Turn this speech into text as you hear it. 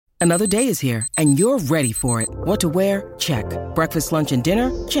Another day is here, and you're ready for it. What to wear? Check. Breakfast, lunch, and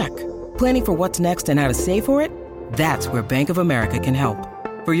dinner? Check. Planning for what's next and how to save for it? That's where Bank of America can help.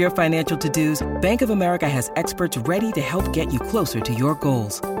 For your financial to-dos, Bank of America has experts ready to help get you closer to your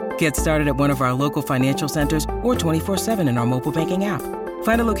goals. Get started at one of our local financial centers or 24/7 in our mobile banking app.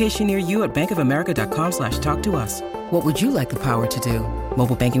 Find a location near you at bankofamerica.com/talktous. What would you like the power to do?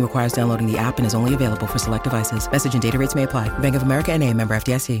 Mobile banking requires downloading the app and is only available for select devices. Message and data rates may apply. Bank of America N.A., member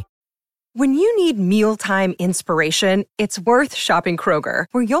FDIC. When you need mealtime inspiration, it's worth shopping Kroger,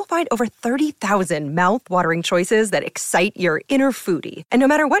 where you'll find over 30,000 mouth-watering choices that excite your inner foodie. And no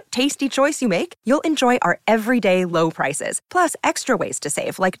matter what tasty choice you make, you'll enjoy our everyday low prices, plus extra ways to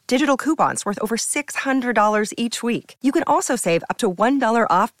save, like digital coupons worth over $600 each week. You can also save up to $1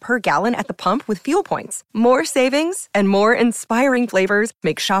 off per gallon at the pump with fuel points. More savings and more inspiring flavors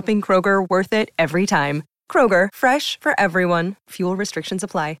make shopping Kroger worth it every time. Kroger, fresh for everyone. Fuel restrictions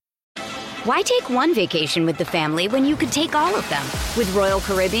apply. Why take one vacation with the family when you could take all of them? With Royal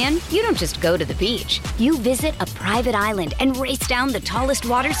Caribbean, you don't just go to the beach. You visit a private island and race down the tallest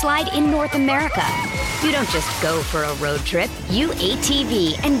water slide in North America. You don't just go for a road trip. You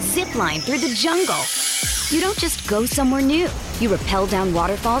ATV and zip line through the jungle. You don't just go somewhere new. You rappel down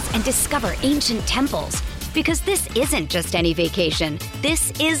waterfalls and discover ancient temples. Because this isn't just any vacation.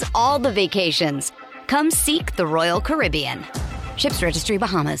 This is all the vacations. Come seek the Royal Caribbean. Ships Registry,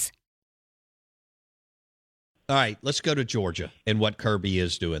 Bahamas. All right, let's go to Georgia and what Kirby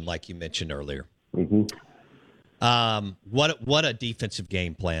is doing, like you mentioned earlier. Mm-hmm. What a defensive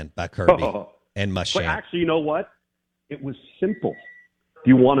game plan by Kirby and Muschamp. But actually, you know what? It was simple. Do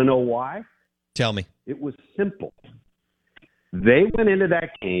you want to know why? Tell me. It was simple. They went into that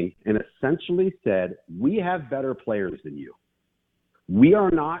game and essentially said, we have better players than you. We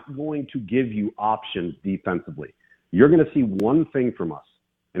are not going to give you options defensively. You're going to see one thing from us,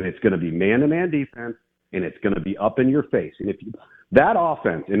 and it's going to be man-to-man defense, and it's going to be up in your face. And that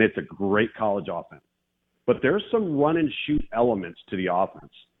offense, and it's a great college offense, but there's some run-and-shoot elements to the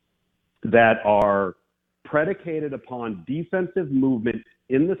offense that are predicated upon defensive movement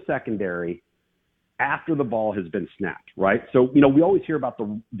in the secondary after the ball has been snapped, right? So, we always hear about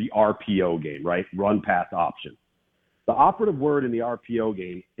the RPO game, right? Run, pass, option. The operative word in the RPO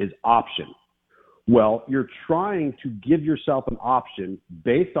game is option. Well, you're trying to give yourself an option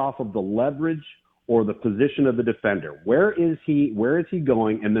based off of the leverage or the position of the defender. Where is he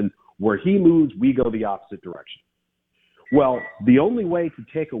going? And then where he moves, we go the opposite direction. Well, the only way to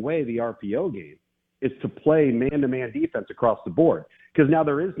take away the RPO game is to play man-to-man defense across the board, because now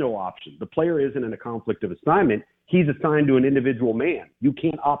there is no option. The player isn't in a conflict of assignment. He's assigned to an individual man. You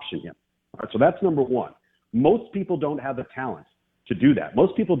can't option him. All right, so that's number one. Most people don't have the talent to do that.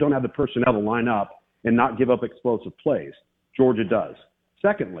 Most people don't have the personnel to line up and not give up explosive plays. Georgia does.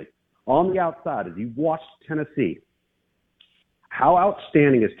 Secondly, on the outside, as you've watched Tennessee, how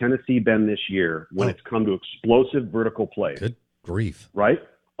outstanding has Tennessee been this year when it's come to explosive vertical plays? Good grief. Right?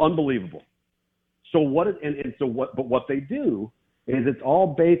 Unbelievable. So what they do is it's all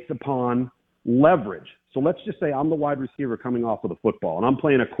based upon leverage. So let's just say I'm the wide receiver coming off of the football, and I'm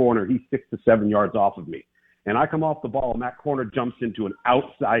playing a corner. He's 6 to 7 yards off of me. And I come off the ball, and that corner jumps into an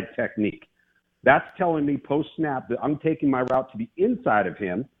outside technique. That's telling me post-snap that I'm taking my route to the inside of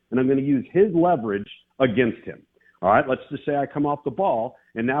him, and I'm going to use his leverage against him. All right, let's just say I come off the ball,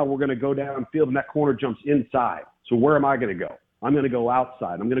 and now we're going to go downfield, and that corner jumps inside. So where am I going to go? I'm going to go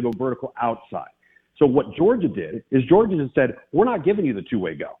outside. I'm going to go vertical outside. So what Georgia did is Georgia just said, we're not giving you the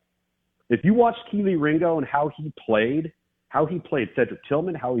two-way go. If you watch Kelee Ringo and how he played Cedric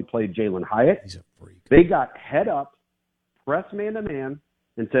Tillman, how he played Jalen Hyatt, he's a freak. They got head up, press man-to-man,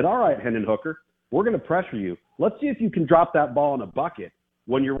 and said, all right, Hendon Hooker, we're going to pressure you. Let's see if you can drop that ball in a bucket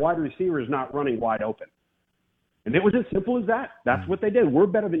when your wide receiver is not running wide open. And it was as simple as that. That's what they did. We're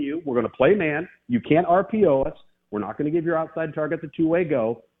better than you. We're going to play man. You can't RPO us. We're not going to give your outside target the two-way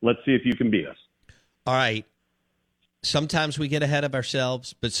go. Let's see if you can beat us. All right. Sometimes we get ahead of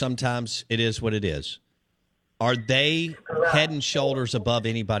ourselves, but sometimes it is what it is. Are they head and shoulders above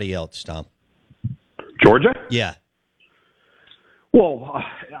anybody else, Tom? Georgia? Yeah. Well,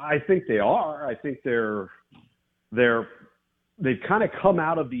 I think they are. I think they've kind of come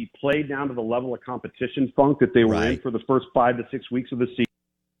out of the play down to the level of competition funk that they were in for the first 5 to 6 weeks of the season.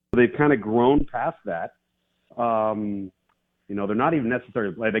 They've kind of grown past that. They're not even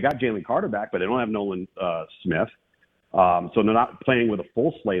necessarily – they got Jalen Carter back, but they don't have Nolan Smith. So they're not playing with a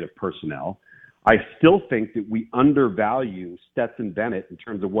full slate of personnel. I still think that we undervalue Stetson Bennett in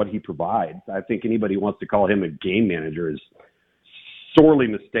terms of what he provides. I think anybody who wants to call him a game manager is sorely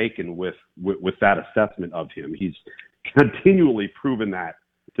mistaken with that assessment of him. He's continually proven that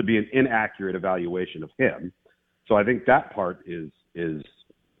to be an inaccurate evaluation of him. So I think that part is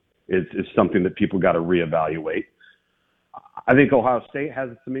something that people got to reevaluate. I think Ohio State has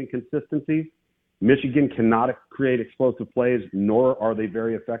some inconsistencies. Michigan cannot create explosive plays, nor are they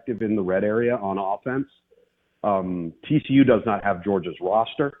very effective in the red area on offense. TCU does not have Georgia's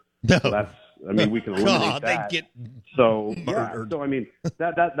roster. No. So we can eliminate that. They get so, murdered.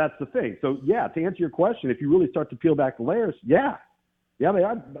 that's the thing. So, to answer your question, if you really start to peel back the layers, they are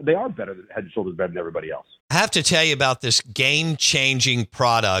better than head and shoulders better than everybody else. I have to tell you about this game-changing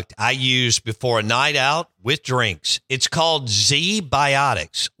product I use before a night out with drinks. It's called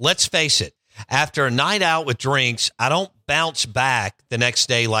Z-Biotics. Let's face it, after a night out with drinks, I don't bounce back the next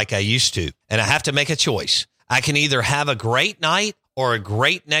day like I used to, and I have to make a choice. I can either have a great night or a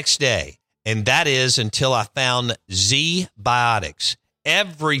great next day, and that is until I found Z-Biotics.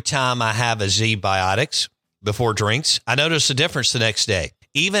 Every time I have a Z-Biotics before drinks, I notice a difference the next day.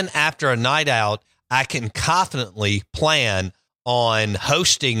 Even after a night out, I can confidently plan on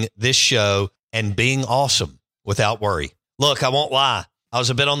hosting this show and being awesome without worry. Look, I won't lie. I was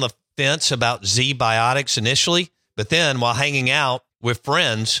a bit on the fence about Z-Biotics initially, but then while hanging out with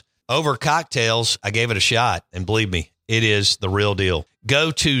friends over cocktails, I gave it a shot. And believe me, it is the real deal. Go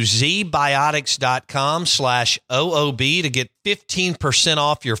to zbiotics.com/OOB to get 15%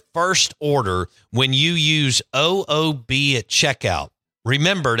 off your first order when you use OOB at checkout.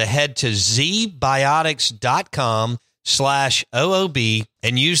 Remember to head to zbiotics.com/OOB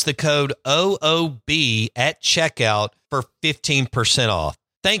and use the code OOB at checkout for 15% off.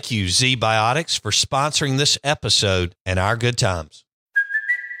 Thank you, Z-Biotics, for sponsoring this episode and our good times.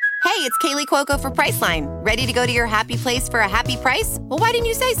 Hey, it's Kaylee Cuoco for Priceline. Ready to go to your happy place for a happy price? Well, why didn't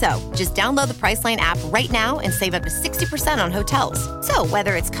you say so? Just download the Priceline app right now and save up to 60% on hotels. So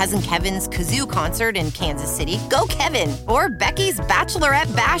whether it's Cousin Kevin's Kazoo Concert in Kansas City, go Kevin, or Becky's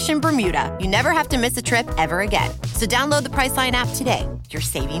Bachelorette Bash in Bermuda, you never have to miss a trip ever again. So download the Priceline app today. Your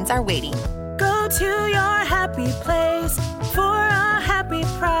savings are waiting. Go to your happy place for a happy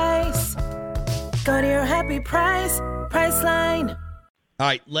price. Go to your happy price, Priceline. All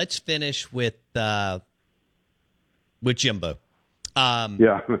right, let's finish with Jimbo.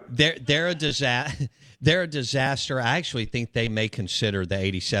 They're a disaster. They're a disaster. I actually think they may consider the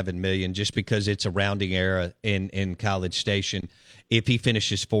 $87 million just because it's a rounding error in College Station. If he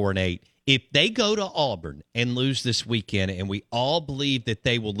finishes 4-8, if they go to Auburn and lose this weekend, and we all believe that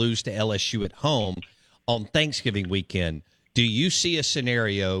they will lose to LSU at home on Thanksgiving weekend, do you see a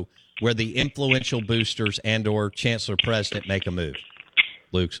scenario where the influential boosters and/or Chancellor President make a move?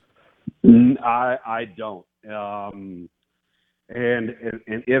 Luke's? I don't. And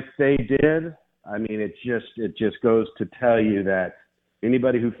if they did, I mean, it just goes to tell you that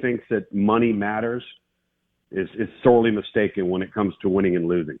anybody who thinks that money matters is sorely mistaken when it comes to winning and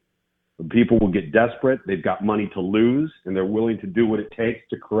losing. People will get desperate. They've got money to lose, and they're willing to do what it takes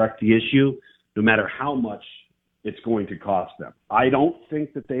to correct the issue, no matter how much it's going to cost them. I don't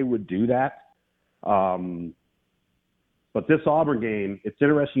think that they would do that. But this Auburn game, it's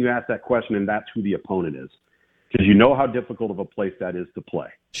interesting you ask that question, and that's who the opponent is, because you know how difficult of a place that is to play.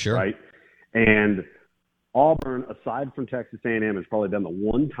 Sure. Right? And Auburn, aside from Texas A&M, has probably been the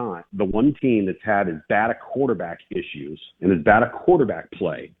one team that's had as bad a quarterback issues and as bad a quarterback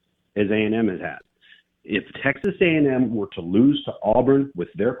play as A&M has had. If Texas A&M were to lose to Auburn with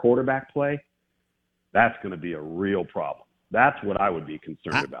their quarterback play, that's going to be a real problem. That's what I would be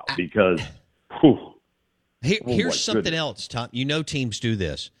concerned about, because Here's something else, Tom. You know teams do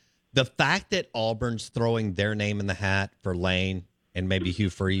this. The fact that Auburn's throwing their name in the hat for Lane and maybe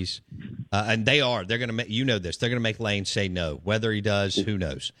Hugh Freeze, and they're going to make, you know this, they're going to make Lane say no. Whether he does, who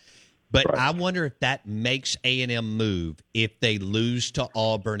knows? But right. I wonder if that makes A&M move if they lose to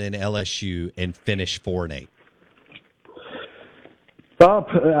Auburn and LSU and finish 4-8.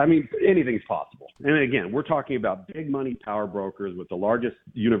 I mean, anything's possible. And again, we're talking about big money power brokers with the largest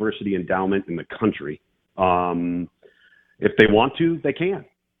university endowment in the country. If they want to, they can.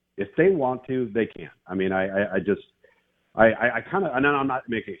 If they want to, they can. I mean, I kind of, and I'm not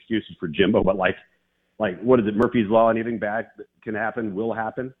making excuses for Jimbo, but like, what is it? Murphy's Law, anything bad that can happen will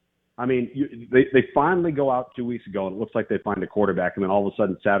happen. I mean, they finally go out 2 weeks ago and it looks like they find a quarterback, and then all of a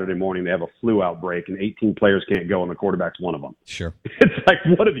sudden Saturday morning they have a flu outbreak and 18 players can't go and the quarterback's one of them. Sure. It's like,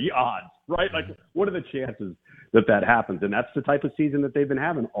 what are the odds, right? Like, what are the chances that happens? And that's the type of season that they've been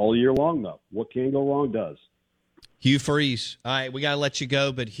having all year long, though. What can go wrong does. Hugh Freeze. All right, we got to let you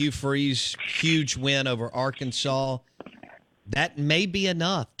go, but Hugh Freeze, huge win over Arkansas. That may be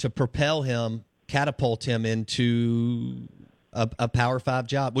enough to catapult him into a Power 5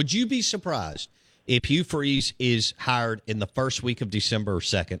 job. Would you be surprised if Hugh Freeze is hired in the first week of December or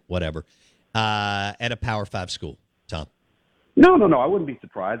second, whatever, at a Power 5 school, Tom? No. I wouldn't be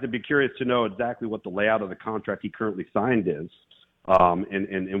surprised. I'd be curious to know exactly what the layout of the contract he currently signed is,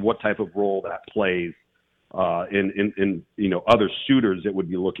 and what type of role that plays in other suitors that would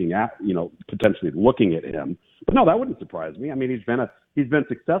be looking at, potentially looking at him. But no, that wouldn't surprise me. I mean, he's been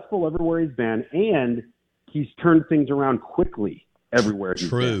successful everywhere he's been, and he's turned things around quickly everywhere he's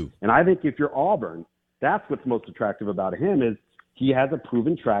been. And I think if you're Auburn, that's what's most attractive about him is he has a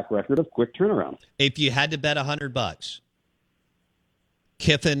proven track record of quick turnaround. If you had to bet $100,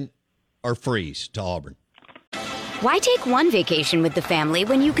 Kiffin or Freeze to Auburn? Why take one vacation with the family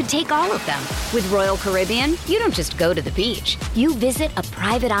when you could take all of them? With Royal Caribbean, you don't just go to the beach. You visit a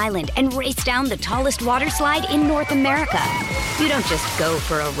private island and race down the tallest water slide in North America. You don't just go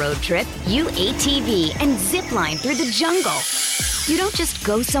for a road trip. You ATV and zip line through the jungle. You don't just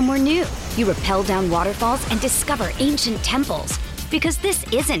go somewhere new. You rappel down waterfalls and discover ancient temples. Because this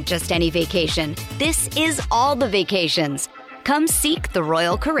isn't just any vacation. This is all the vacations. Come seek the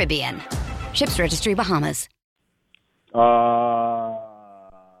Royal Caribbean. Ships Registry, Bahamas.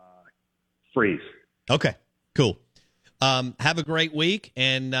 Freeze. Okay, cool. Have a great week,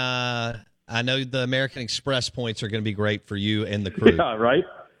 and I know the American Express points are going to be great for you and the crew. Yeah, right?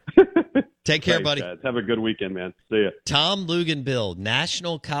 Take care, Thanks, buddy. Guys. Have a good weekend, man. See ya. Tom Luginbill,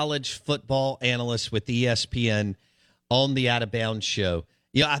 national college football analyst with ESPN on the Out of Bounds show.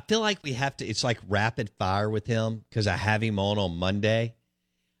 I feel like we have to, it's like rapid fire with him because I have him on Monday,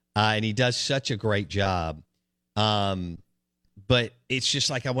 and he does such a great job. But it's just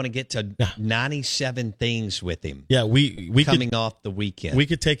like I want to get to 97 things with him. Yeah, we coming off the weekend. We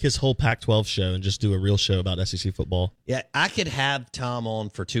could take his whole Pac-12 show and just do a real show about SEC football. Yeah, I could have Tom on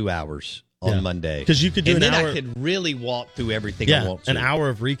for 2 hours on Monday. Because you could do and an then hour. I could really walk through everything I want to. An hour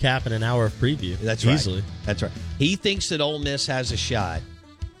of recap and an hour of preview. That's easily. Right. That's right. He thinks that Ole Miss has a shot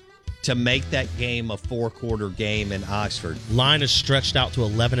to make that game a 4-quarter game in Oxford. Line is stretched out to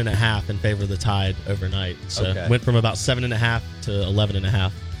 11.5 in favor of the Tide overnight. So went from about 7.5 to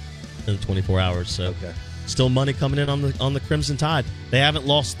 11.5 in 24 hours. So still money coming in on the Crimson Tide. They haven't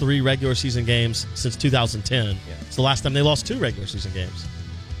lost 3 regular season games since 2010. Yeah. It's the last time they lost 2 regular season games.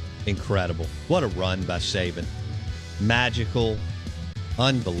 Incredible. What a run by Saban. Magical.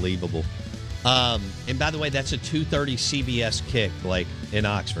 Unbelievable. And by the way, that's a 2:30 CBS kick, Blake, in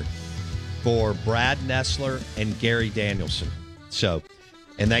Oxford, for Brad Nessler and Gary Danielson. So,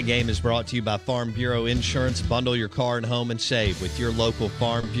 and that game is brought to you by Farm Bureau Insurance. Bundle your car and home and save with your local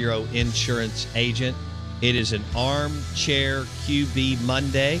Farm Bureau Insurance agent. It is an Armchair QB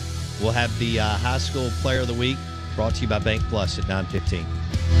Monday. We'll have the High School Player of the Week brought to you by Bank Plus at 9:15.